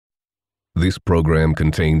This program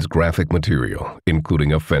contains graphic material,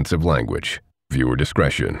 including offensive language. Viewer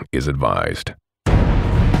discretion is advised.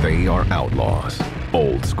 They are outlaws,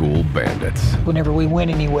 old school bandits. Whenever we went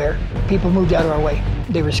anywhere, people moved out of our way.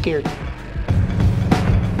 They were scared.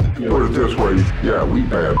 Put it this way, yeah, we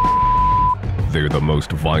bad. They're the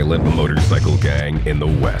most violent motorcycle gang in the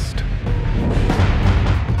West.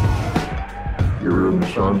 You're in the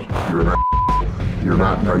Sons, you're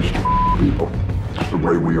not nice to people. It's the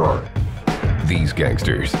way we are. These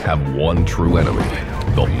gangsters have one true enemy,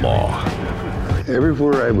 the law.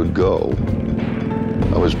 Everywhere I would go,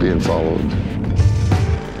 I was being followed.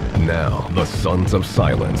 Now, the Sons of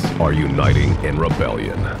Silence are uniting in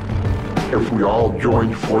rebellion. If we all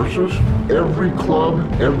joined forces, every club,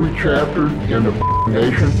 every chapter in the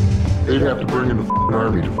nation, they'd have to bring in the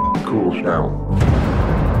army to cool us down.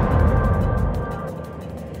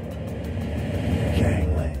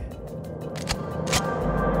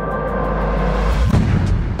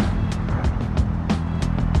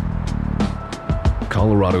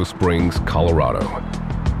 Colorado Springs, Colorado.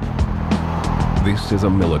 This is a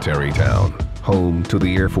military town, home to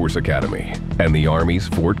the Air Force Academy and the Army's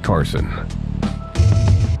Fort Carson.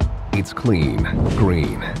 It's clean,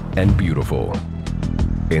 green, and beautiful.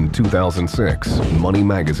 In 2006, Money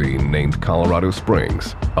Magazine named Colorado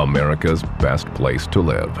Springs America's best place to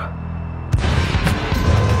live.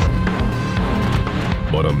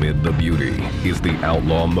 But amid the beauty is the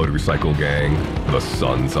outlaw motorcycle gang, the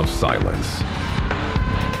Sons of Silence.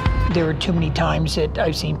 There were too many times that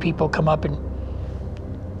I've seen people come up and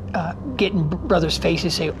get in brothers'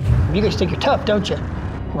 faces and say, "You guys think you're tough, don't you?"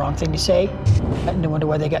 Wrong thing to say. No wonder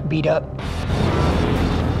why they got beat up.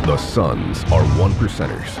 The Sons are one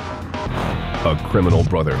percenters, a criminal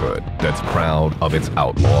brotherhood that's proud of its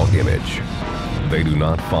outlaw image. They do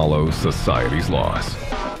not follow society's laws.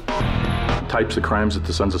 Types of crimes that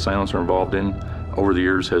the Sons of Silence are involved in over the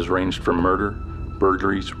years has ranged from murder,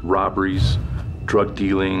 burglaries, robberies, drug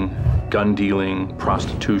dealing, gun dealing,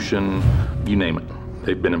 prostitution, you name it.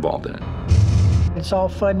 They've been involved in it. It's all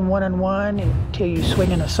fun one-on-one until you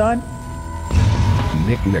swing in the sun.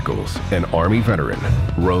 Nick Nichols, an Army veteran,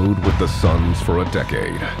 rode with the Sons for a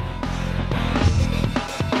decade.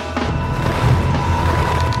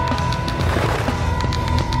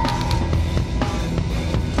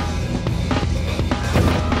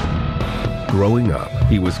 Growing up,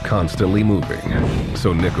 he was constantly moving,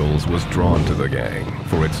 so Nichols was drawn to the gang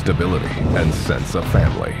for its stability and sense of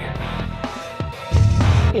family.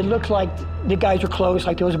 It looked like the guys were close,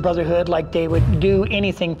 like there was a brotherhood, like they would do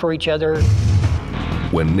anything for each other.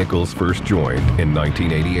 When Nichols first joined in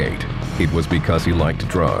 1988, it was because he liked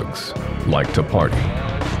drugs, liked to party,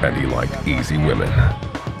 and he liked easy women.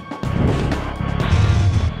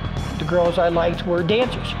 The girls I liked were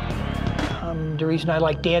dancers. The reason I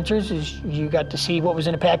like dancers is you got to see what was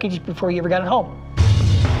in a package before you ever got it home.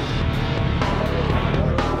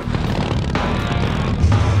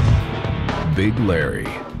 Big Larry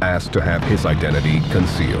asked to have his identity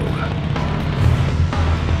concealed.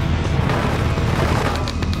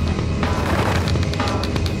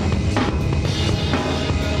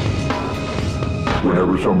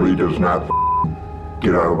 Whenever somebody does not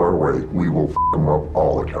get out of our way, we will them up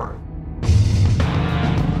all the time.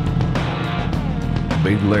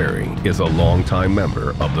 Big Larry is a longtime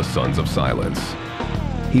member of the Sons of Silence.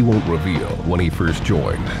 He won't reveal when he first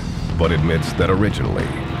joined, but admits that originally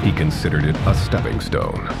he considered it a stepping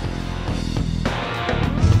stone.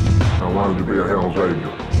 I wanted to be a Hell's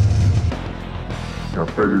Angel. I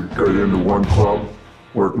figured get into one club,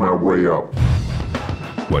 work my way up.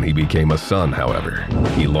 When he became a Son, however,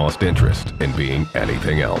 he lost interest in being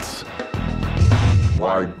anything else.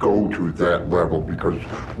 Why go to that level? Because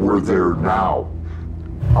we're there now.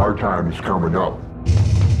 Our time is coming up.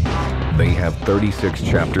 They have 36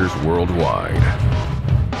 chapters worldwide,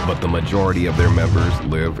 but the majority of their members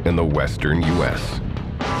live in the western U.S.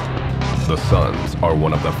 The Sons are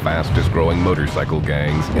one of the fastest growing motorcycle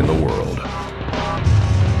gangs in the world.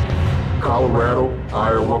 Colorado,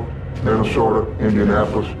 Iowa, Minnesota,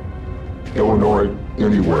 Indianapolis, Illinois,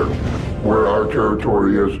 anywhere. Where our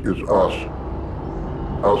territory is us.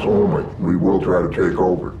 Us only. We will try to take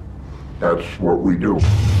over. That's what we do.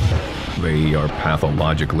 They are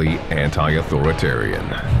pathologically anti-authoritarian.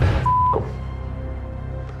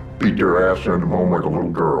 Beat their ass, send them home like a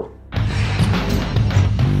little girl.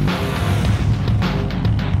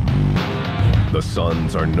 The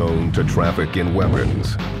Sons are known to traffic in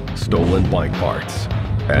weapons, stolen bike parts,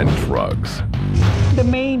 and drugs. The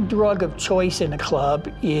main drug of choice in the club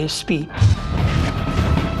is speed.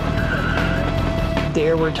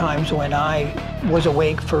 There were times when I was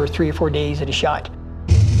awake for 3 or 4 days at a shot.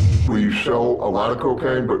 We sell a lot of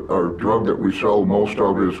cocaine, but our drug that we sell most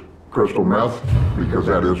of is crystal meth, because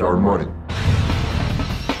that is our money.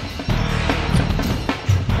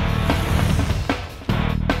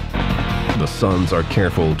 The Sons are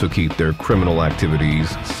careful to keep their criminal activities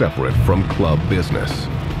separate from club business.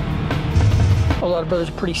 A lot of brothers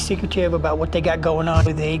are pretty secretive about what they got going on.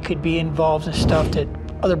 They could be involved in stuff that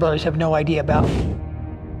other brothers have no idea about.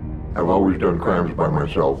 I've always done crimes by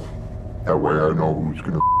myself. That way I know who's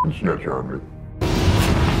gonna snitch on me.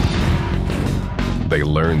 They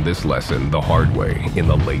learned this lesson the hard way in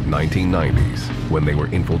the late 1990s when they were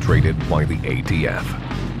infiltrated by the ATF.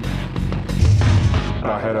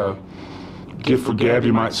 I had a gift for gab,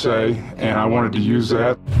 you might say, and I wanted to use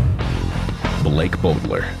that. Blake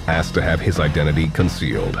Boatler asked to have his identity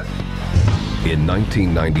concealed. In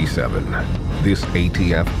 1997, this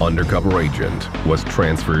ATF undercover agent was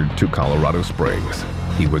transferred to Colorado Springs.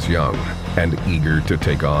 He was young and eager to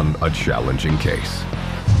take on a challenging case.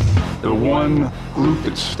 The one group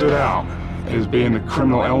that stood out as being the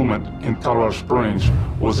criminal element in Colorado Springs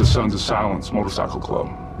was the Sons of Silence Motorcycle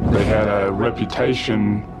Club. They had a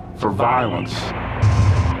reputation for violence,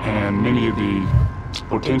 and many of the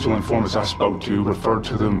potential informants I spoke to referred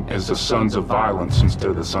to them as the Sons of Violence instead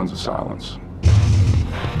of the Sons of Silence.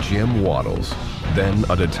 Jim Waddles, then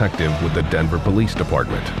a detective with the Denver Police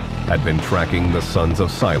Department, had been tracking the Sons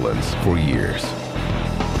of Silence for years.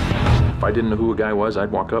 If I didn't know who a guy was,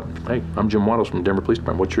 I'd walk up, "Hey, I'm Jim Waddles from Denver Police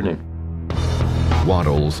Department. What's your name?"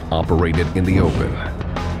 Waddles operated in the open.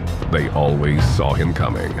 They always saw him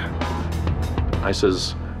coming. I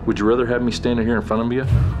says, "Would you rather have me standing here in front of you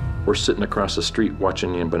or sitting across the street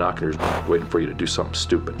watching you in binoculars waiting for you to do something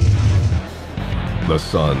stupid?" The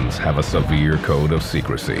Sons have a severe code of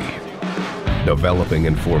secrecy. Developing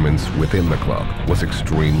informants within the club was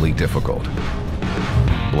extremely difficult.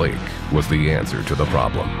 Blake was the answer to the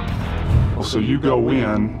problem. Well, so you go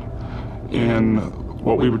in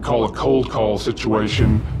what we would call a cold call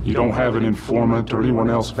situation. You don't have an informant or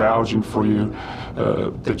anyone else vouching for you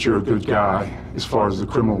that you're a good guy as far as the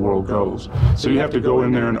criminal world goes. So you have to go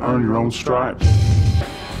in there and earn your own stripes.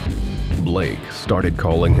 Blake started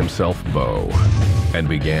calling himself Bo and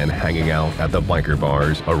began hanging out at the biker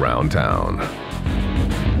bars around town.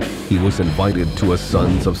 He was invited to a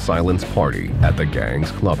Sons of Silence party at the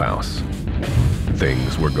gang's clubhouse.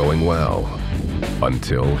 Things were going well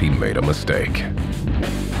until he made a mistake.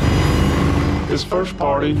 This first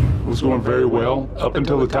party was going very well up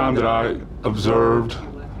until the time that I observed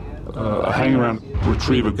a hangaround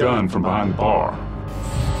retrieve a gun from behind the bar.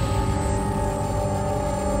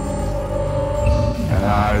 And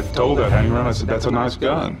I told that hangaround, I said, "That's a nice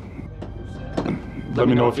gun. Let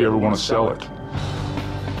me know if you ever want to sell it."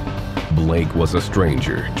 Blake was a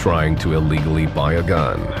stranger trying to illegally buy a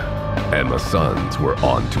gun, and the Sons were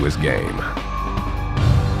on to his game.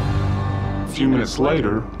 A few minutes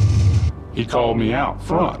later, he called me out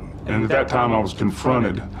front, and at that time I was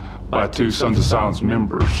confronted by two Sons of Silence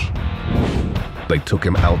members. They took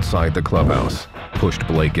him outside the clubhouse, pushed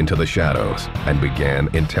Blake into the shadows, and began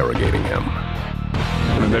interrogating him.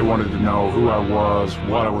 And they wanted to know who I was,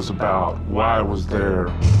 what I was about, why I was there.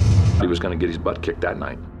 He was going to get his butt kicked that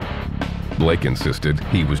night. Blake insisted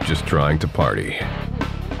he was just trying to party,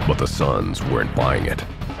 but the Sons weren't buying it.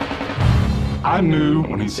 I knew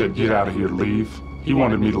when he said, "Get out of here, leave," he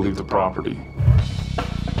wanted me to leave the property.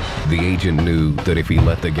 The agent knew that if he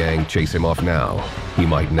let the gang chase him off now, he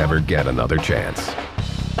might never get another chance.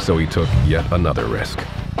 So he took yet another risk.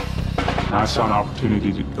 I saw an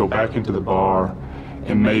opportunity to go back into the bar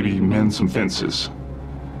and maybe mend some fences.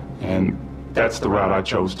 And that's the route I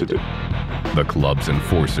chose to do. The club's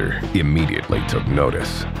enforcer immediately took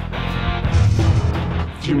notice.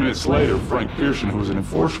 A few minutes later, Frank Pearson, who was an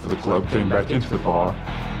enforcer for the club, came back into the bar,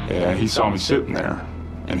 and he saw me sitting there.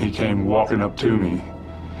 And he came walking up to me,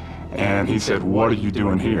 and he said, "What are you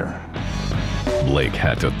doing here?" Blake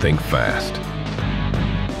had to think fast.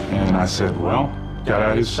 And I said, "Well, got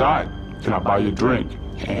out of his sight. Can I buy you a drink?"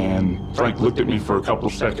 And Frank looked at me for a couple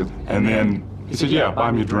of seconds, and then he said, "Yeah,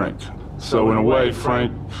 buy me a drink." So in a way,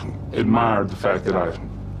 Frank admired the fact that I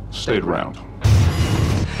stayed around.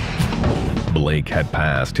 Blake had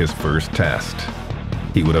passed his first test.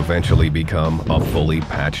 He would eventually become a fully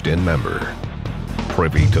patched-in member,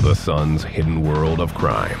 privy to the Sons' hidden world of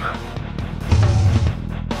crime.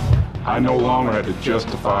 I no longer had to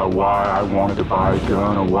justify why I wanted to buy a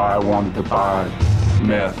gun or why I wanted to buy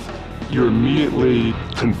meth. You're immediately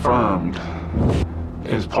confirmed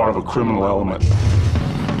as part of a criminal element.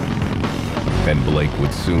 And Blake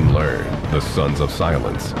would soon learn the Sons of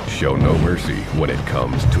Silence show no mercy when it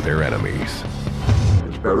comes to their enemies.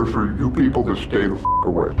 It's better for you people to stay the f***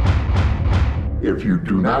 away. If you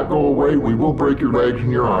do not go away, we will break your legs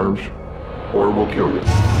and your arms, or we'll kill you.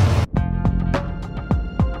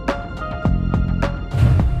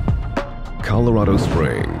 Colorado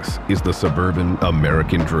Springs is the suburban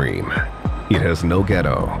American dream. It has no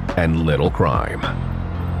ghetto and little crime.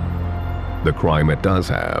 The crime it does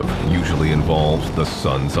have usually involves the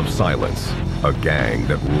Sons of Silence, a gang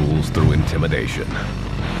that rules through intimidation.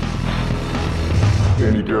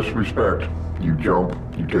 Any disrespect, you jump,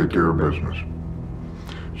 you take care of business.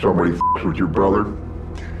 Somebody f***s with your brother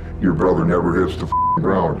never hits the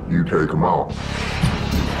ground, you take him out.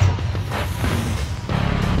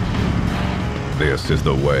 This is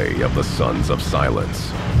the way of the Sons of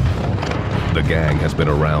Silence. The gang has been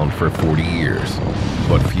around for 40 years,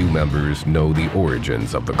 but few members know the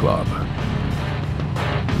origins of the club.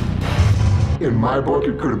 In my book,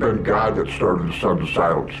 it could have been God that started the Sons of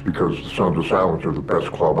Silence, because the Sons of Silence are the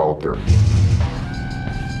best club out there.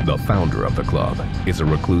 The founder of the club is a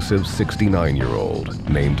reclusive 69-year-old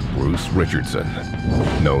named Bruce Richardson,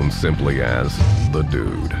 known simply as the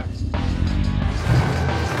Dude.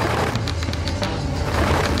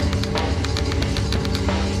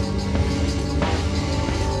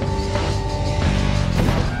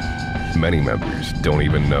 Many members don't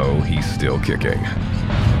even know he's still kicking.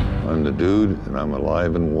 I'm the Dude, and I'm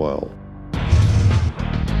alive and well.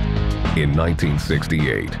 In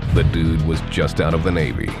 1968, the Dude was just out of the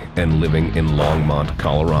Navy and living in Longmont,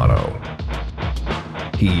 Colorado.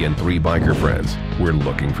 He and 3 biker friends were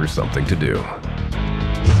looking for something to do.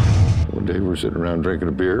 One day we're sitting around drinking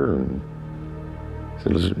a beer and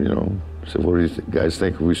said, listen, what do you guys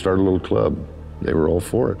think if we start a little club? They were all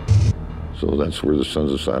for it. So that's where the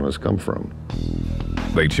Sons of Silence come from.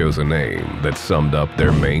 They chose a name that summed up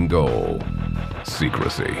their main goal: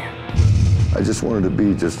 secrecy. I just wanted to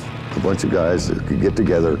be just a bunch of guys that could get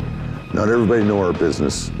together. Not everybody know our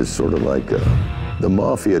business. It's sort of like the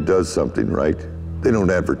mafia does something, right? They don't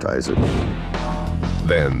advertise it.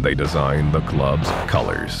 Then they designed the club's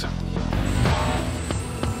colors.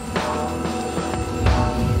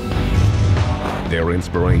 Their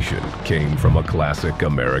inspiration came from a classic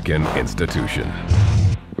American institution.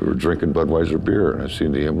 We were drinking Budweiser beer, and I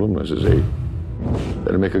seen the emblem, and I says, hey,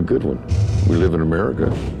 that'd make a good one. We live in America,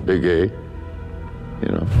 big A,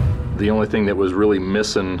 The only thing that was really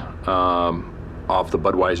missing off the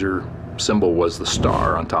Budweiser symbol was the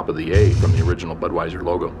star on top of the A from the original Budweiser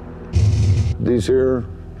logo. These here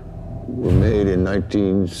were made in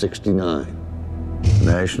 1969.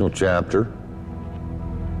 National chapter,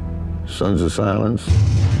 Sons of Silence.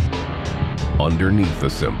 Underneath the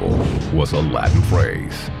symbol was a Latin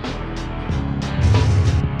phrase.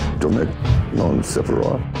 Domet non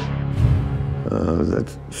separa. That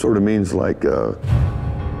sort of means like,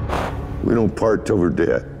 we don't part till we're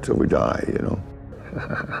dead, till we die,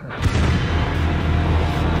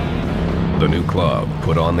 The new club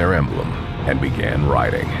put on their emblem and began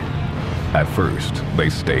riding. At first, they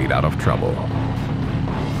stayed out of trouble.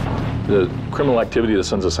 The criminal activity of the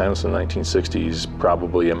Sons of Silence in the 1960s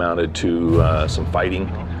probably amounted to some fighting,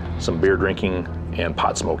 some beer drinking, and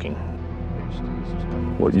pot smoking.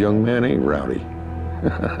 What young man ain't rowdy?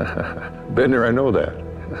 Been there, I know that.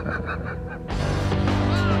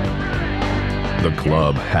 The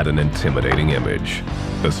club had an intimidating image,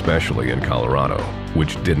 especially in Colorado,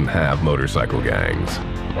 which didn't have motorcycle gangs.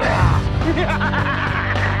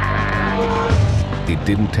 It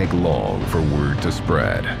didn't take long for word to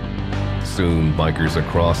spread. Soon, bikers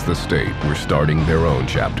across the state were starting their own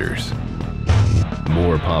chapters.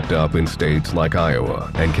 More popped up in states like Iowa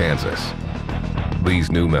and Kansas. These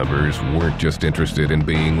new members weren't just interested in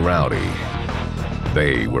being rowdy.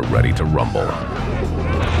 They were ready to rumble.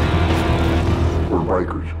 We're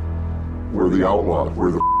bikers. We're the outlaws.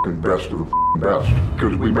 We're the best of the best.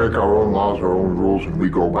 Because we make our own laws, our own rules, and we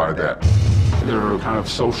go by that. They're kind of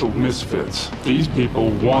social misfits. These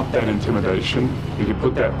people want that intimidation. You can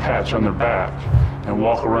put that patch on their back and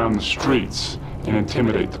walk around the streets and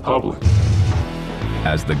intimidate the public.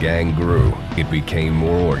 As the gang grew, it became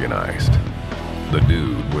more organized. The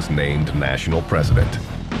Dude was named national president.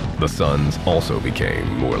 The Sons also became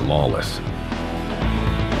more lawless.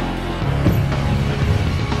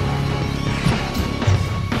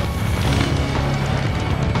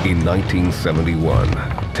 In 1971,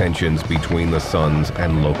 tensions between the Sons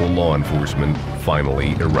and local law enforcement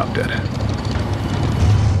finally erupted.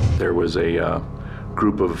 There was a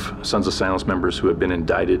group of Sons of Silence members who had been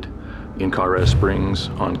indicted in Colorado Springs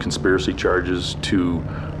on conspiracy charges to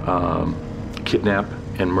kidnap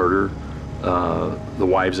and murder the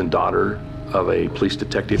wives and daughter of a police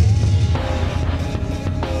detective.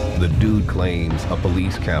 The dude claims a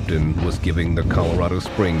police captain was giving the Colorado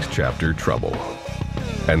Springs chapter trouble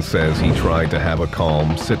and says he tried to have a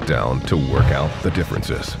calm sit-down to work out the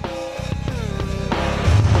differences.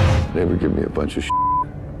 They would give me a bunch of shit.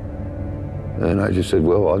 And I just said,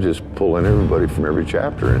 well, I'll just pull in everybody from every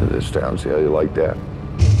chapter into this town, see how you like that.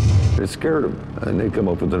 It scared them. And they come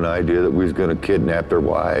up with an idea that we was going to kidnap their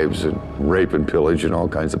wives and rape and pillage and all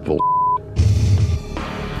kinds of bull.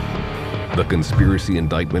 The conspiracy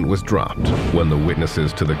indictment was dropped when the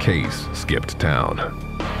witnesses to the case skipped town.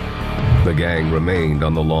 The gang remained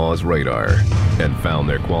on the law's radar and found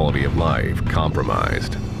their quality of life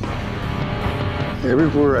compromised.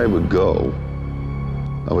 Everywhere I would go,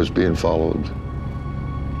 I was being followed.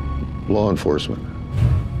 Law enforcement.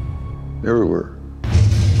 Everywhere.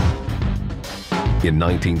 In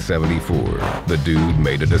 1974, the dude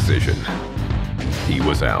made a decision. He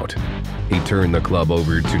was out. He turned the club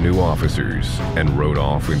over to new officers and rode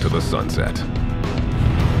off into the sunset.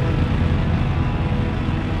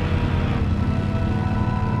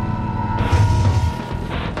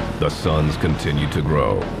 The Sons continued to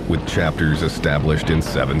grow, with chapters established in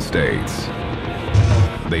 7 states.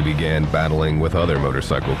 They began battling with other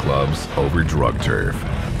motorcycle clubs over drug turf.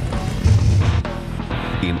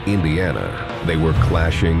 In Indiana, they were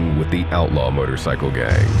clashing with the Outlaw motorcycle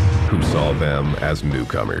gang, who saw them as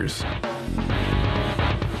newcomers.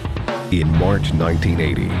 In March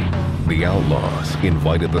 1980, the Outlaws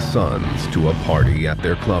invited the Sons to a party at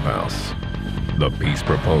their clubhouse. The peace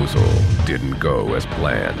proposal didn't go as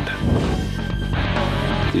planned.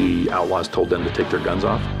 The Outlaws told them to take their guns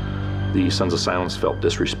off. The Sons of Silence felt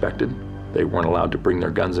disrespected. They weren't allowed to bring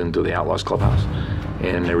their guns into the Outlaws clubhouse,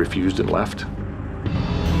 and they refused and left.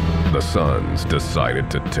 The Sons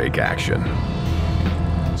decided to take action.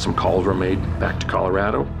 Some calls were made back to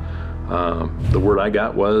Colorado. The word I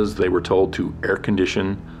got was they were told to air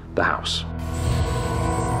condition the house.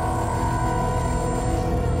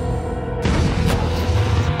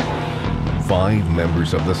 Five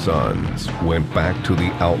members of the Sons went back to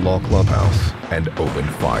the Outlaw clubhouse and opened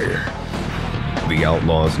fire. The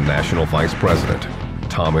Outlaws' national vice president,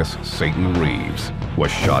 Thomas Satan Reeves,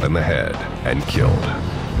 was shot in the head and killed.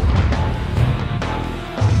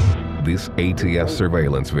 This ATF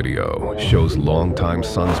surveillance video shows longtime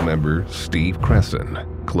Sons member Steve Cresson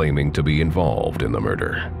claiming to be involved in the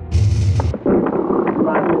murder.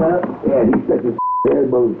 Yeah, he stuck his head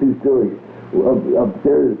above the 2-story.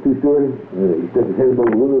 Upstairs, 2-story. He stuck his head above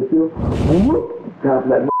the window sill. Whoop! Top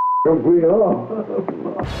that come bring it off.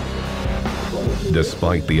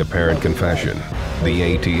 Despite the apparent confession,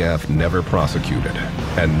 the ATF never prosecuted,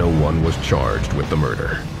 and no one was charged with the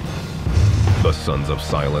murder. The Sons of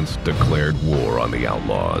Silence declared war on the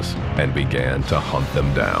Outlaws and began to hunt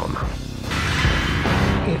them down.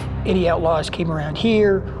 If any outlaws came around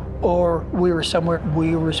here or we were somewhere,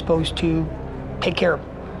 we were supposed to take care of them.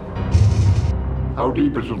 How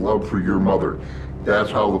deep is the love for your mother?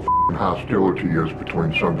 That's how the f***ing hostility is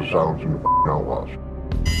between Sons of Silence and the f***ing Outlaws.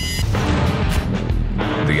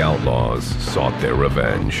 The Outlaws sought their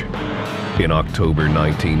revenge. In October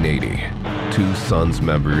 1980, 2 Sons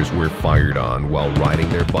members were fired on while riding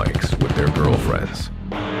their bikes with their girlfriends.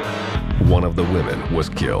 One of the women was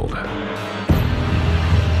killed.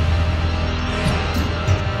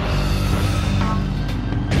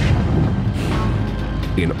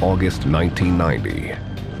 In August 1990,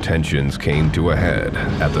 tensions came to a head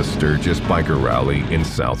at the Sturgis Biker Rally in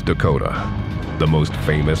South Dakota, the most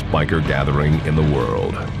famous biker gathering in the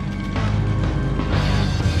world.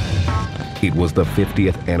 It was the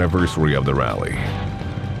 50th anniversary of the rally,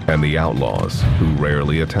 and the Outlaws, who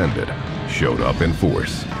rarely attended, showed up in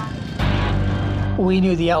force. We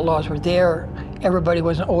knew the Outlaws were there. Everybody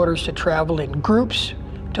was in orders to travel in groups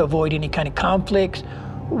to avoid any kind of conflicts.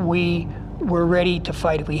 We were ready to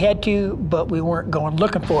fight if we had to, but we weren't going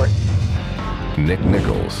looking for it. Nick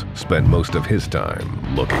Nichols spent most of his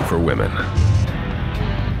time looking for women.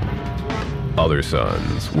 Other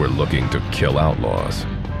Sons were looking to kill outlaws.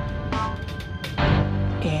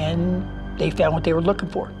 And they found what they were looking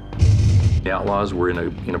for. The Outlaws were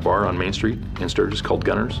in a bar on Main Street in Sturgis called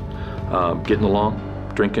Gunners, getting along,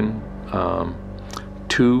 drinking.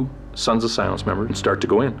 2 Sons of Silence members start to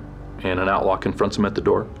go in, and an outlaw confronts them at the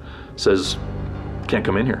door, says, "Can't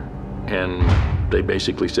come in here." And they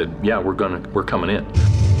basically said, "Yeah, we're coming in."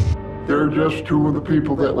 They're just 2 of the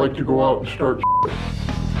people that like to go out and start shit.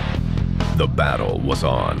 The battle was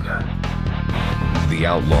on. The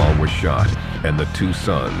outlaw was shot, and the 2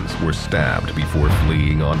 Sons were stabbed before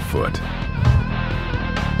fleeing on foot.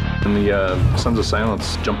 And the Sons of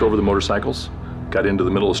Silence jumped over the motorcycles, got into the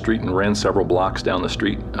middle of the street, and ran several blocks down the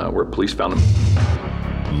street where police found them.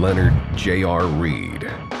 Leonard J.R. Reed,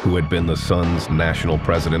 who had been the Suns' national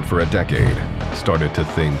president for a decade, started to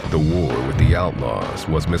think the war with the Outlaws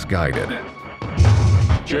was misguided.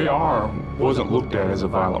 JR wasn't looked at as a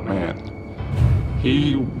violent man.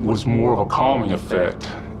 He was more of a calming effect,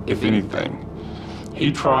 if anything.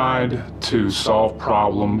 He tried to solve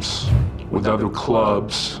problems with other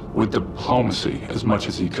clubs with diplomacy as much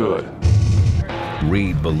as he could.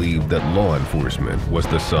 Reed believed that law enforcement was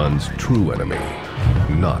the Suns' true enemy,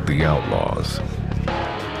 not the Outlaws.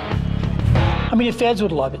 I mean, the feds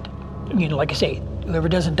would love it. You know, like I say, whoever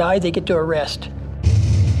doesn't die, they get to arrest.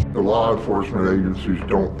 The law enforcement agencies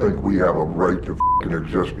don't think we have a right to f***ing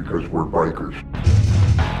exist because we're bikers.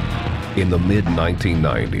 In the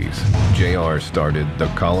mid-1990s, JR started the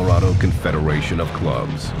Colorado Confederation of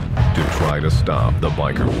Clubs to try to stop the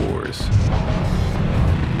biker wars.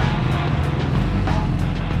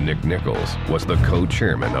 Nick Nichols was the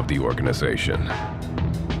co-chairman of the organization.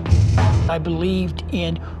 I believed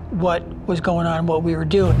in what was going on, what we were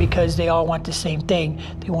doing, because they all want the same thing.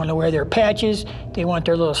 They want to wear their patches, they want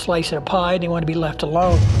their little slice of the pie, they want to be left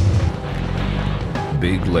alone.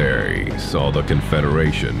 Big Larry saw the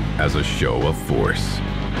Confederation as a show of force.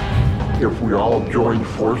 If we all joined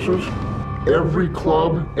forces, every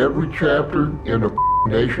club, every chapter in the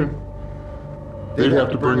nation, they'd have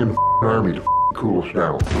to bring in the army to cool us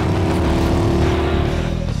down.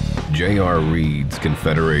 J.R. Reed's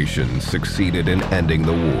Confederation succeeded in ending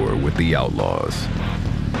the war with the Outlaws.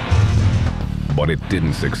 But it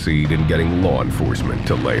didn't succeed in getting law enforcement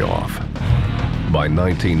to lay off. By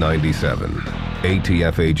 1997,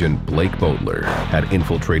 ATF agent Blake Boatler had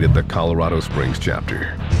infiltrated the Colorado Springs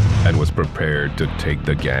chapter and was prepared to take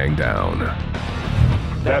the gang down.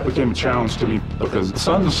 That became a challenge to me because the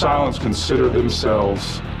Sons of Silence consider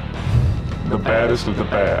themselves the baddest of the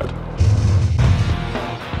bad.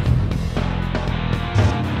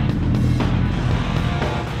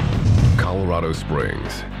 Colorado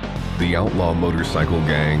Springs. The outlaw motorcycle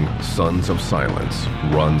gang, Sons of Silence,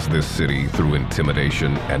 runs this city through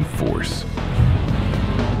intimidation and force.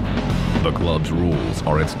 The club's rules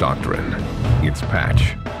are its doctrine, its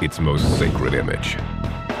patch, its most sacred image.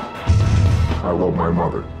 I love my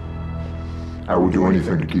mother. I would do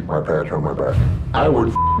anything to keep my patch on my back. I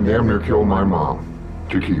would damn near kill my mom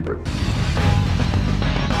to keep it.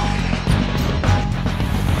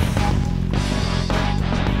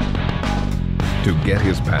 To get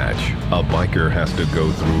his patch, a biker has to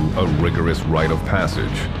go through a rigorous rite of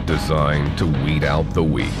passage designed to weed out the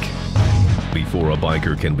weak. Before a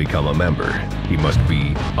biker can become a member, he must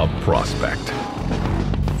be a prospect.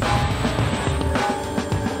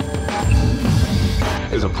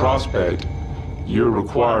 As a prospect, you're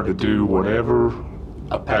required to do whatever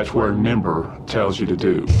a patch-wearing member tells you to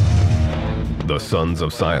do. The Sons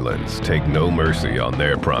of Silence take no mercy on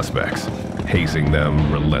their prospects, hazing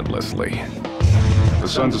them relentlessly. The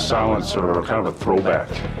Sons of Silence are kind of a throwback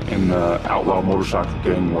in the outlaw motorcycle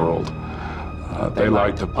gang world. They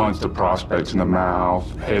like to punch the prospects in the mouth,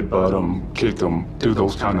 headbutt them, kick them, do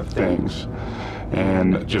those kind of things,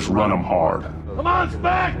 and just run them hard. Come on,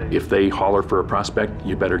 Spec! If they holler for a prospect,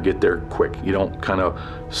 you better get there quick. You don't kind of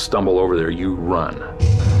stumble over there, you run.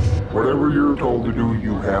 Whatever you're told to do,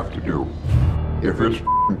 you have to do. If it's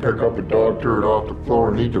pick up a dog turd off the floor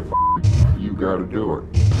and eat the you gotta do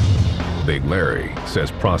it. Big Larry says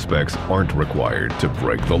prospects aren't required to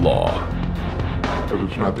break the law. If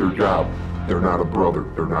it's not their job, they're not a brother,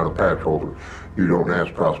 they're not a patch holder. You don't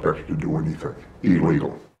ask prospects to do anything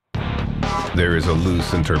illegal. There is a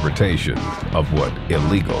loose interpretation of what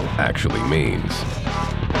illegal actually means.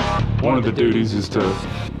 One of the duties is to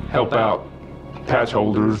help out patch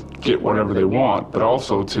holders get whatever they want, but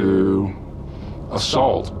also to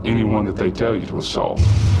assault anyone that they tell you to assault.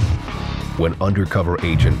 When undercover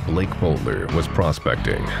agent Blake Boatler was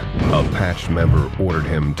prospecting, a patched member ordered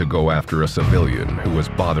him to go after a civilian who was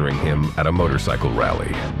bothering him at a motorcycle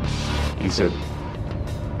rally. He said,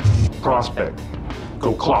 "Prospect,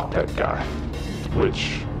 go clock that guy,"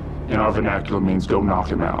 which in our vernacular means go knock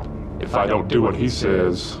him out. If I don't do what he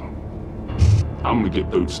says, I'm gonna get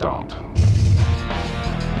boot stomped.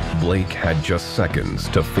 Blake had just seconds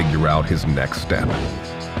to figure out his next step.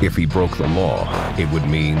 If he broke the law, it would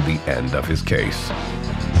mean the end of his case.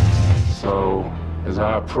 So, as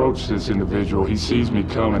I approach this individual, he sees me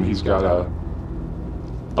coming, he's got a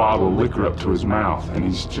bottle of liquor up to his mouth, and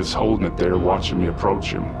he's just holding it there, watching me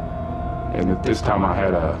approach him. And at this time I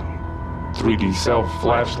had a 3D self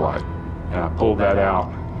flashlight, and I pulled that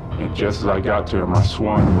out, and just as I got to him, I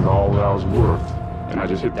swung with all that I was worth, and I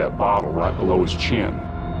just hit that bottle right below his chin.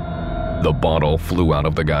 The bottle flew out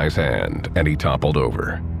of the guy's hand, and he toppled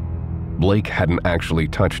over. Blake hadn't actually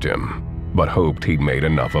touched him, but hoped he'd made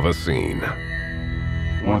enough of a scene.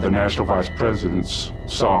 One of the national vice presidents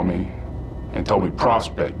saw me and told me,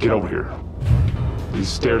 "Prospect, get over here." He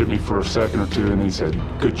stared at me for a second or two and then he said,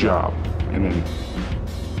 "Good job," and then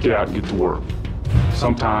get out and get to work.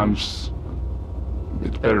 Sometimes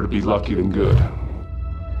it's better to be lucky than good.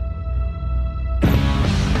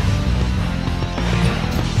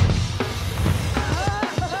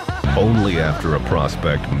 Only after a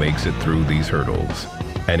prospect makes it through these hurdles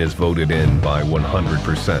and is voted in by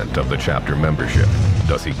 100% of the chapter membership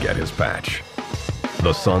does he get his patch.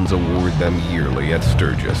 The Sons award them yearly at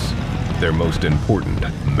Sturgis, their most important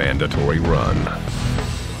mandatory run.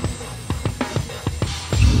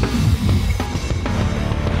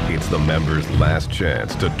 It's the members' last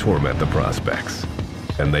chance to torment the prospects,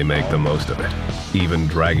 and they make the most of it, even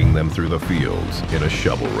dragging them through the fields in a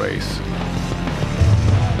shovel race.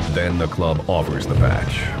 Then the club offers the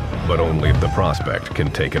patch, but only if the prospect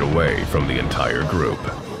can take it away from the entire group.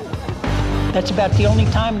 That's about the only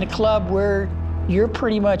time in the club where you're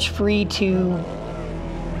pretty much free to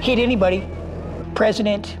hit anybody.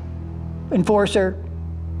 President, enforcer,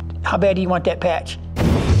 how bad do you want that patch?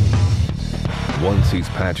 Once he's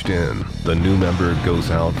patched in, the new member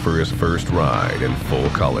goes out for his first ride in full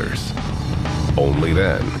colors. Only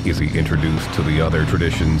then is he introduced to the other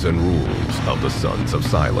traditions and rules of the Sons of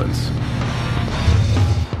Silence.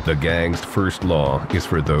 The gang's first law is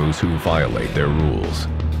for those who violate their rules.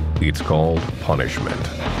 It's called punishment.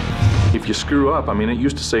 If you screw up, I mean, it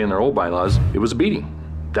used to say in their old bylaws, it was a beating.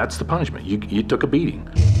 That's the punishment. You took a beating.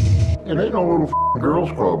 It ain't no little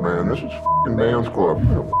girls club, man. This is man's club.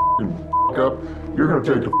 You're gonna up, you're gonna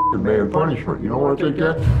take the man punishment. You don't wanna take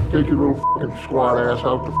that? Take your little squat ass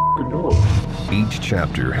out the door. Each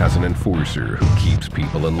chapter has an enforcer who keeps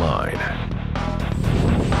people in line.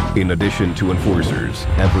 In addition to enforcers,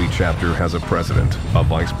 every chapter has a president, a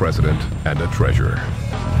vice president, and a treasurer.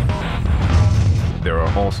 There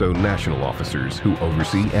are also national officers who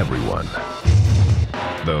oversee everyone,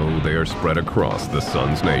 though they are spread across the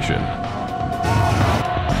Sons Nation.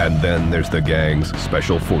 And then there's the gang's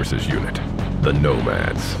Special Forces unit, the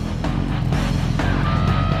Nomads.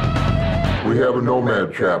 We have a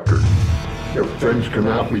nomad chapter. If things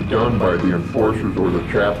cannot be done by the enforcers or the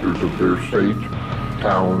chapters of their state,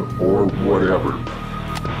 town, or whatever,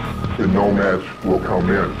 the nomads will come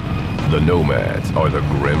in. The Nomads are the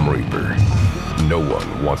Grim Reaper. No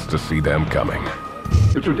one wants to see them coming.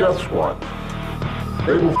 It's a death squad.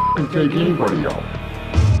 They will take anybody out.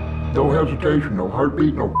 No hesitation, no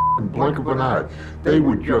heartbeat, no blink of an eye. They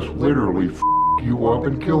would just literally you up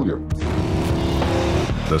and kill you.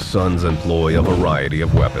 The Sons employ a variety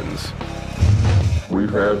of weapons. We've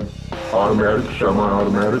had automatics,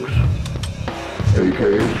 semi-automatics,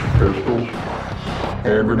 AKs, pistols,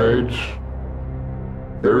 hand grenades.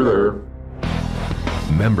 They're there.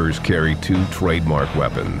 Members carry 2 trademark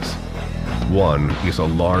weapons. One is a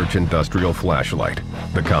large industrial flashlight,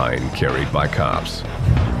 the kind carried by cops.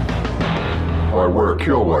 I wear a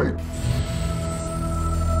kill light.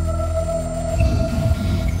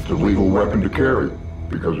 It's a legal weapon to carry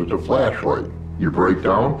because it's a flashlight. You break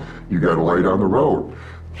down, you got a light on the road.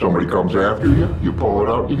 Somebody comes after you, you pull it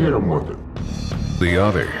out, you hit them with it. The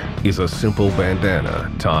other is a simple bandana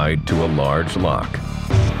tied to a large lock.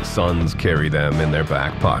 Sons carry them in their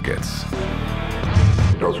back pockets.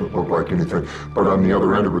 It doesn't look like anything, but on the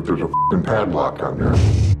other end of it, there's a padlock on there.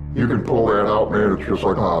 You can pull that out, man, it's just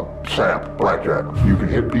like a sap, blackjack. You can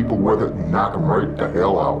hit people with it and knock them right the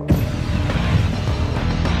hell out.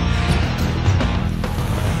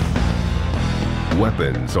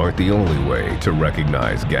 Weapons aren't the only way to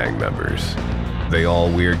recognize gang members. They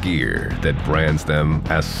all wear gear that brands them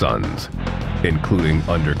as Sons, including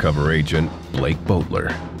undercover agent Blake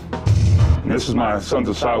Boatler. And this is my Sons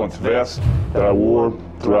of Silence vest that I wore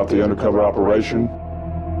throughout the undercover operation.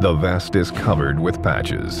 The vest is covered with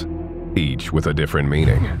patches, each with a different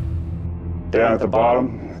meaning. Down at the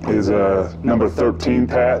bottom is a number 13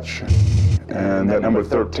 patch, and that number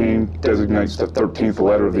 13 designates the 13th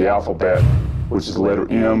letter of the alphabet, which is the letter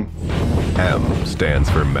M. M stands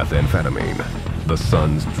for methamphetamine, the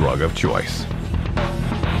Sons' drug of choice.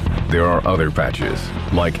 There are other patches,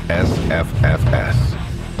 like SFFS,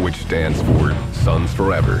 which stands for Sons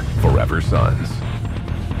Forever, Forever Sons.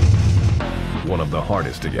 One of the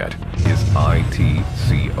hardest to get is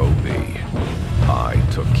ITCOB. I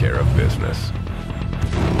took care of business.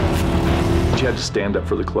 You had to stand up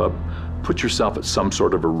for the club, put yourself at some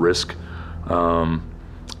sort of a risk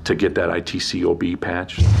to get that ITCOB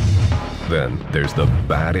patch. Then there's the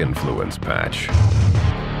bad influence patch.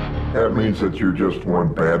 That means that you're just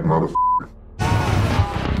one bad motherfucker.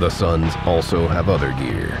 The Sons also have other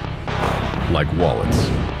gear, like wallets,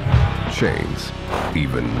 chains,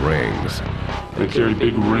 even rings. They carry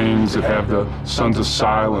big rings that have the Sons of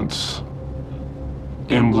Silence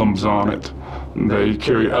emblems on it. They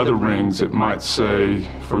carry other rings that might say,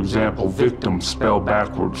 for example, victim spelled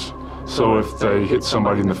backwards. So if they hit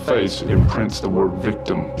somebody in the face, it imprints the word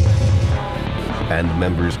victim. And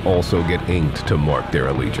members also get inked to mark their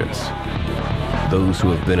allegiance. Those who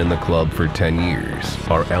have been in the club for 10 years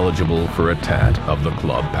are eligible for a tat of the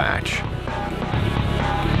club patch.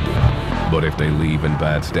 But if they leave in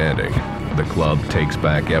bad standing, the club takes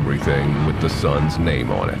back everything with the Sons'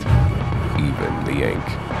 name on it, even the ink.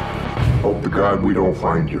 Hope to God we don't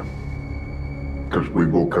find you, because we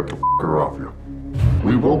will cut the f***er off you.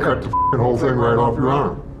 We will cut the f***ing whole thing right off your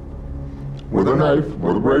arm. With a knife,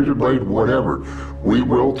 with a razor blade, whatever. We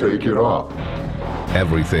will take it off.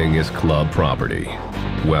 Everything is club property.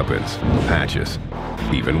 Weapons, patches,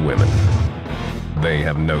 even women. They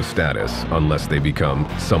have no status unless they become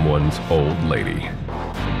someone's old lady.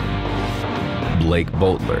 Blake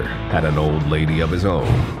Boatler had an old lady of his own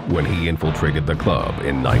when he infiltrated the club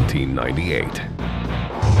in 1998.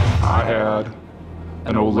 I had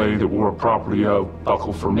an old lady that wore a property of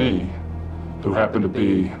buckle for me, who happened to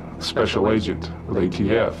be a special agent with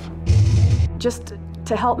ATF. Just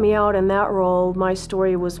to help me out in that role, my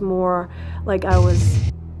story was more like I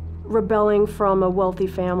was rebelling from a wealthy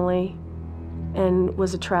family and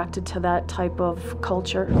was attracted to that type of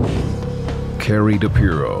culture. Carrie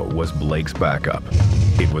DePiro was Blake's backup.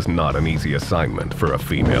 It was not an easy assignment for a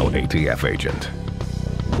female ATF agent.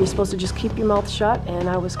 You're supposed to just keep your mouth shut, and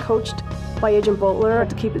I was coached by Agent Boatler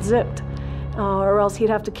to keep it zipped, or else he'd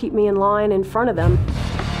have to keep me in line in front of them.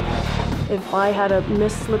 If I had a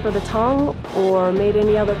misslip of the tongue or made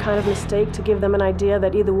any other kind of mistake to give them an idea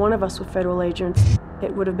that either one of us were federal agents,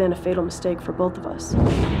 it would have been a fatal mistake for both of us.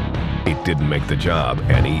 It didn't make the job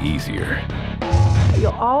any easier.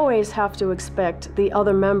 You'll always have to expect the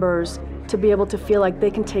other members to be able to feel like they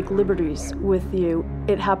can take liberties with you.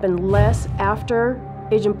 It happened less after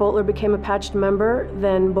Agent Boatler became a patched member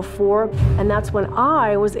than before, and that's when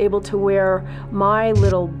I was able to wear my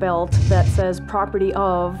little belt that says property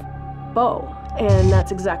of Bo, and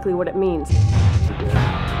that's exactly what it means.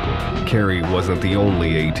 Carrie wasn't the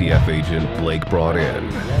only ATF agent Blake brought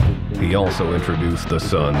in. He also introduced the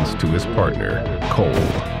Sons to his partner, Cole.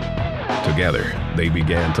 Together, they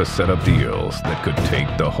began to set up deals that could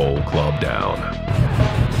take the whole club down.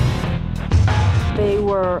 They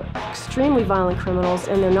were extremely violent criminals,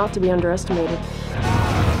 and they're not to be underestimated.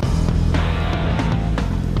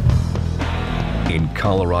 In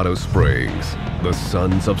Colorado Springs, the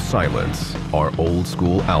Sons of Silence are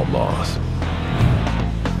old-school outlaws.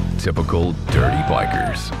 Typical dirty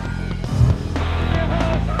bikers.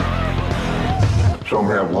 Some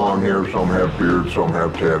have long hair, some have beards, some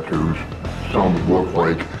have tattoos. Some look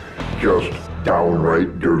like just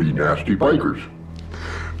downright dirty, nasty bikers.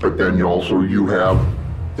 But then you have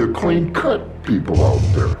the clean-cut people out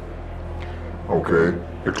there, okay?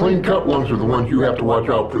 The clean-cut ones are the ones you have to watch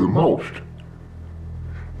out for the most,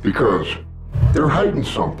 because they're hiding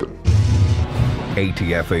something.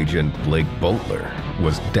 ATF agent Blake Boatler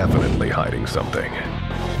was definitely hiding something.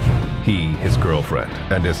 He, his girlfriend,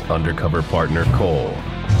 and his undercover partner Cole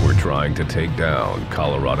were trying to take down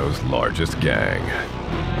Colorado's largest gang.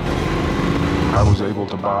 I was able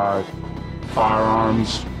to buy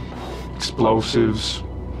firearms, explosives,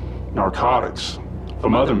 narcotics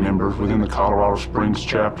from other members within the Colorado Springs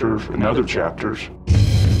chapters and other chapters.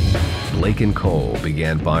 Blake and Cole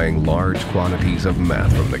began buying large quantities of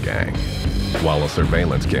meth from the gang, while a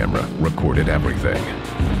surveillance camera recorded everything.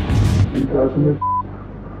 You touching this?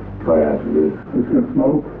 Try asking this. It's gonna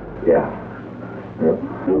smoke? Yeah.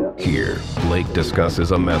 Yep. Here, Blake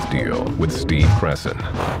discusses a meth deal with Steve Cresson,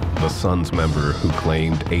 the Sons member who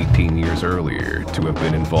claimed 18 years earlier to have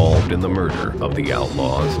been involved in the murder of the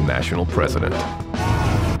Outlaw's national president.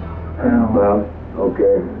 Well,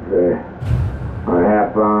 okay. On a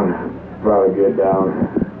half pound, probably get down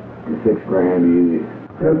to $6 grand easy.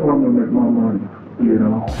 That's where I'm gonna make my money, you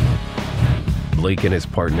know. Blake and his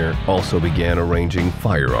partner also began arranging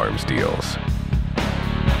firearms deals.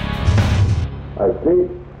 I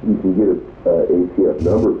think you can get an ATF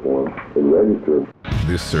number for him and register him.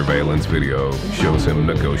 This surveillance video shows him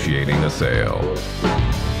negotiating a sale.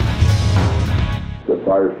 The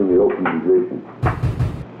fire's from the open position.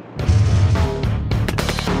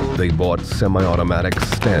 They bought semi-automatic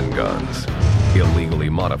stand guns, illegally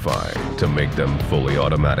modified to make them fully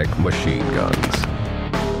automatic machine guns.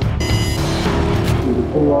 You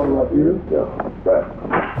can pull water up here? Yeah,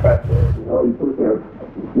 back there. Oh, you put it there.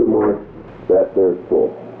 Good morning. That there's full.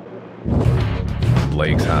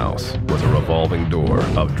 Blake's house was a revolving door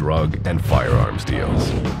of drug and firearms deals.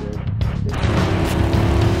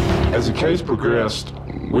 As the case progressed,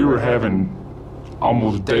 we were having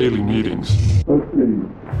almost daily meetings. Let's see,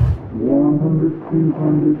 100,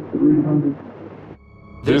 200, 300.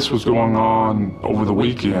 This was going on over the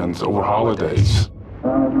weekends, over holidays.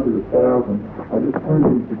 900,000. I just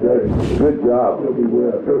turned these today. Good job. He'll be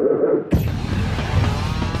well.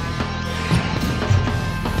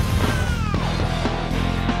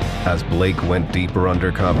 As Blake went deeper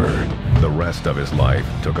undercover, the rest of his life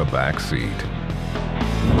took a back seat.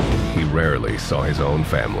 He rarely saw his own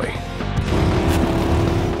family.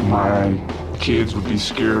 My kids would be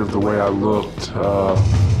scared of the way I looked.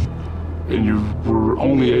 And you were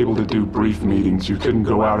only able to do brief meetings. You couldn't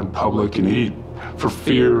go out in public and eat for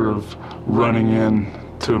fear of running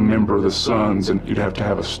into a member of the Sons, and you'd have to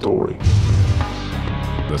have a story.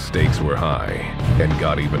 The stakes were high and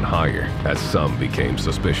got even higher as some became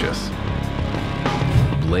suspicious.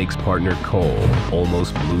 Blake's partner Cole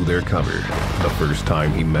almost blew their cover the first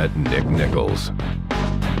time he met Nick Nichols.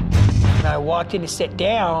 When I walked in to sit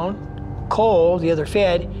down, Cole, the other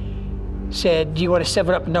Fed, said, "Do you want a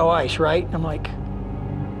 7-Up and no ice, right?" I'm like,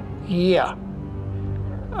 "Yeah."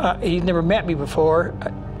 He'd never met me before.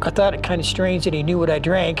 I thought it kind of strange that he knew what I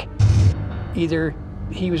drank. Either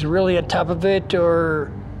he was really on top of it or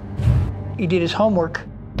he did his homework.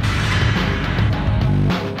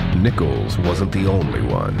 Nichols wasn't the only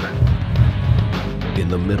one. In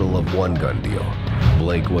the middle of one gun deal,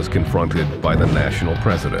 Blake was confronted by the national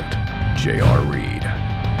president, J.R. Reed.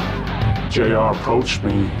 J.R. approached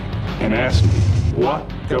me and asked me, "What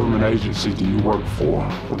government agency do you work for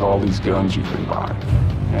with all these guns you've been buying?"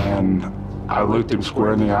 And I looked him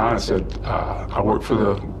square in the eye and said, "I work for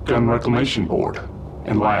the Gun Reclamation Board,"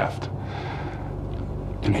 and laughed.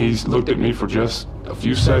 And he looked at me for just a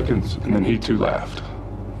few seconds, and then he too laughed.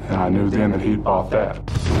 And I knew then that he'd bought that.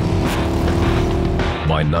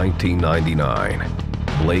 By 1999,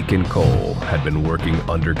 Blake and Cole had been working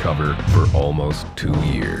undercover for almost 2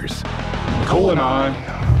 years. Cole and I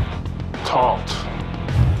talked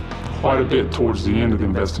quite a bit towards the end of the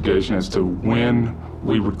investigation as to when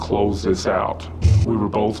we would close this out. We were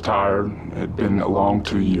both tired. It had been a long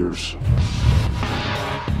 2 years.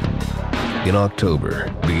 In October,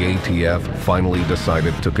 the ATF finally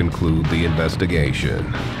decided to conclude the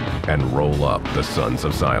investigation and roll up the Sons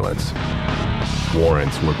of Silence.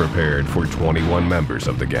 Warrants were prepared for 21 members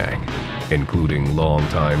of the gang, including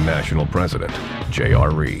longtime national president J.R.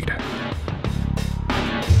 Reed.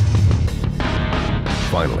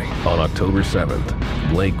 Finally, on October 7th,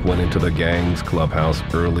 Blake went into the gang's clubhouse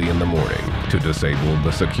early in the morning to disable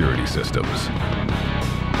the security systems.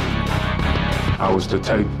 I was to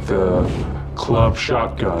take the club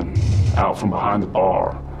shotgun out from behind the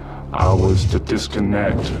bar. I was to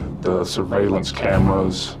disconnect the surveillance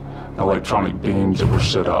cameras, electronic beams that were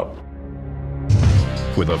set up.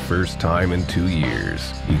 For the first time in 2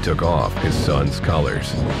 years, he took off his son's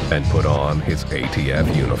colors and put on his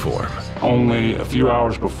ATF uniform. Only a few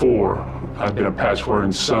hours before, I'd been a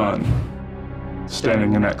patch-wearing son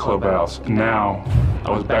standing in that clubhouse. And now,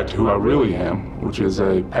 I was back to who I really am, which is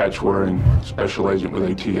a patch-wearing special agent with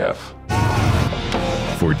ATF.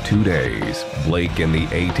 For 2 days, Blake and the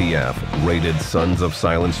ATF raided Sons of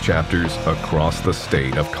Silence chapters across the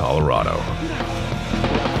state of Colorado.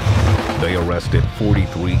 They arrested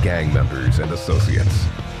 43 gang members and associates,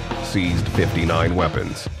 seized 59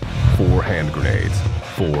 weapons, 4 hand grenades,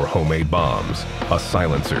 4 homemade bombs, a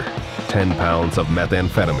silencer, 10 pounds of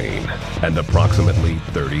methamphetamine, and approximately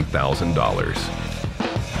 $30,000.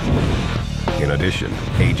 In addition,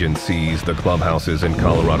 agents seized the clubhouses in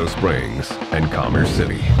Colorado Springs and Commerce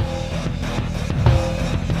City.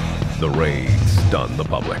 The raid stunned the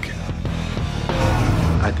public.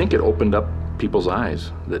 I think it opened up people's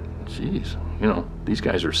eyes that, geez, you know, these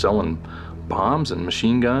guys are selling bombs and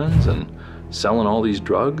machine guns and selling all these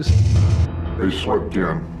drugs. They slipped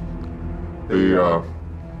in. They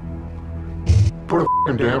put a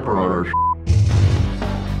f***ing damper on our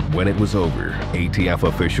When it was over, ATF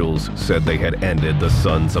officials said they had ended the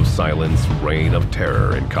Sons of Silence reign of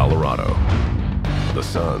terror in Colorado. The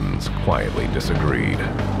Sons quietly disagreed.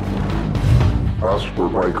 Us, we're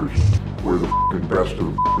bikers. We're the f***ing best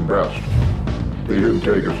of the f***ing best. They didn't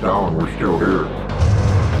take us down, we're still here.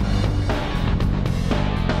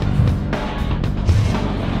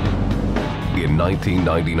 In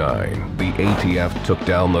 1999, the ATF took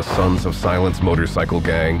down the Sons of Silence motorcycle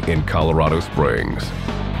gang in Colorado Springs,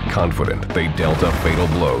 confident they dealt a fatal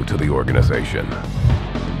blow to the organization.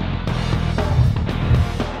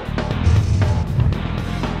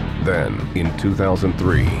 Then, in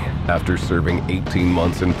 2003, After serving 18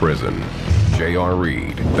 months in prison, J.R.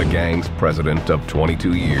 Reed, the gang's president of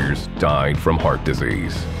 22 years, died from heart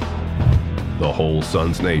disease. The whole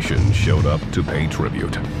Sons Nation showed up to pay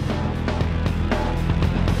tribute.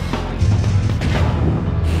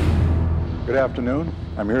 Good afternoon.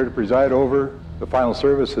 I'm here to preside over the final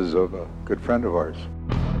services of a good friend of ours.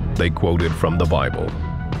 They quoted from the Bible,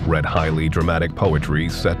 read highly dramatic poetry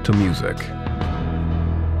set to music,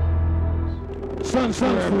 Sons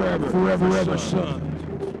forever, forever, sons.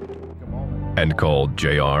 and called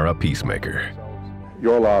J.R. a peacemaker.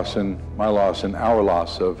 Your loss and my loss and our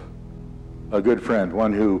loss of a good friend,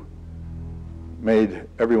 one who made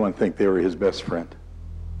everyone think they were his best friend.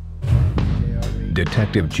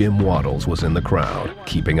 Detective Jim Waddles was in the crowd,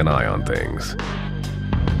 keeping an eye on things.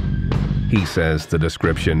 He says the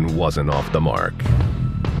description wasn't off the mark,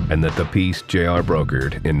 and that the piece J.R.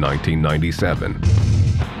 brokered in 1997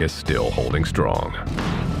 is still holding strong.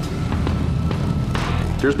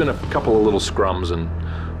 There's been a couple of little scrums and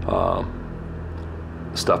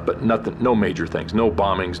stuff, but nothing, no major things, no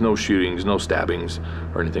bombings, no shootings, no stabbings,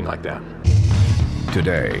 or anything like that.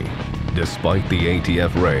 Today, despite the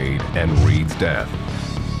ATF raid and Reed's death,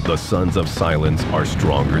 the Sons of Silence are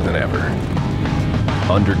stronger than ever.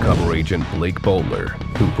 Undercover agent Blake Bowler,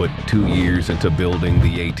 who put 2 years into building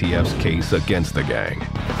the ATF's case against the gang,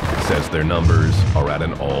 says their numbers are at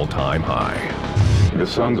an all-time high. The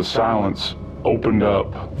Sons of Silence opened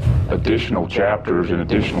up additional chapters in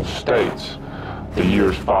additional states the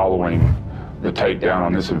years following the takedown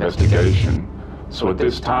on this investigation. So at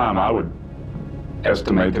this time, I would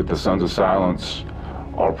estimate that the Sons of Silence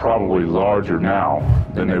are probably larger now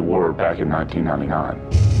than they were back in 1999.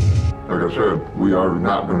 Like I said, we are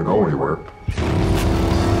not going to go anywhere. For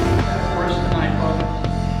us tonight,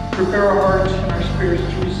 Father, prepare our hearts and our spirits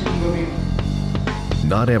to receive of you.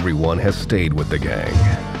 Not everyone has stayed with the gang.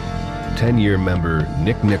 10-year member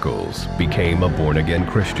Nick Nichols became a born-again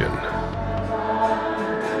Christian.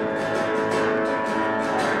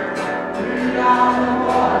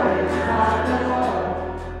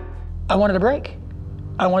 I wanted a break.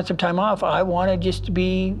 I wanted some time off. I wanted just to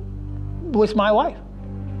be with my wife.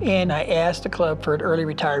 And I asked the club for an early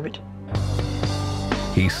retirement.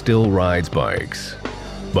 He still rides bikes,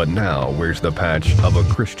 but now wears the patch of a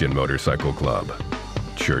Christian motorcycle club,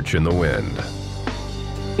 Church in the Wind.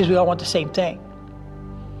 Because we all want the same thing.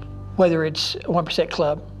 Whether it's a 1%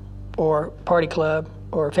 club, or party club,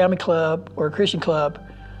 or a family club, or a Christian club,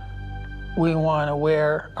 we want to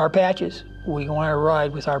wear our patches, we want to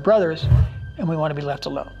ride with our brothers, and we want to be left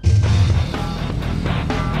alone.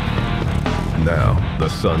 Now, the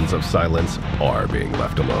Sons of Silence are being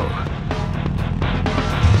left alone.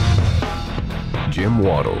 Jim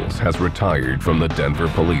Waddles has retired from the Denver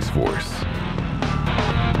police force.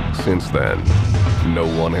 Since then, no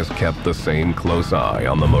one has kept the same close eye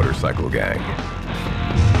on the motorcycle gang.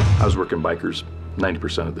 I was working bikers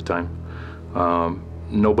 90% of the time.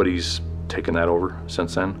 Nobody's taken that over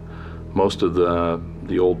since then. Most of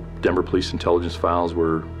the old Denver Police intelligence files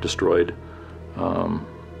were destroyed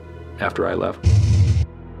after I left.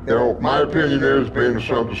 You know, my opinion is, being the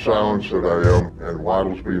Sons of Silence that I am, and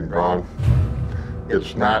Waddles being gone,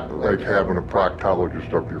 it's not like having a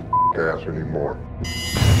proctologist up your ass anymore.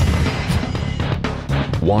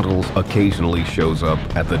 Waddles occasionally shows up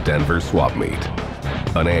at the Denver Swap Meet,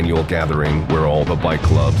 an annual gathering where all the bike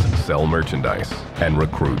clubs sell merchandise and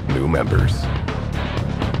recruit new members.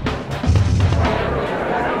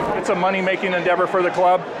 It's a money-making endeavor for the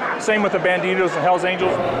club. Same with the Banditos and Hells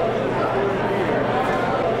Angels.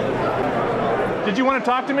 Did you want to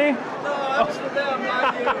talk to me? No, I was with them,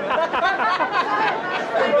 not you.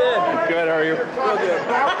 Good, how are you? Real good.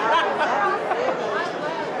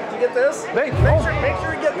 Did you get this? Make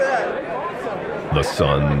sure you get that. The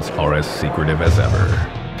Sons are as secretive as ever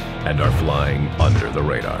and are flying under the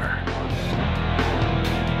radar.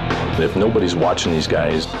 If nobody's watching these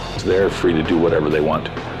guys, they're free to do whatever they want.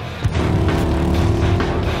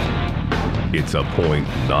 It's a point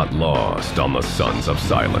not lost on the Sons of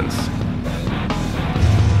Silence.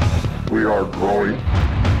 We are growing.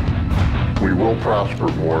 We will prosper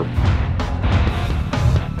more.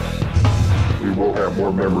 We will have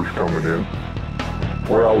more members coming in.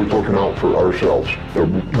 We're always looking out for ourselves. The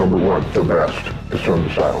number one, the best, the Sons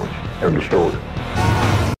of Silence, and the story.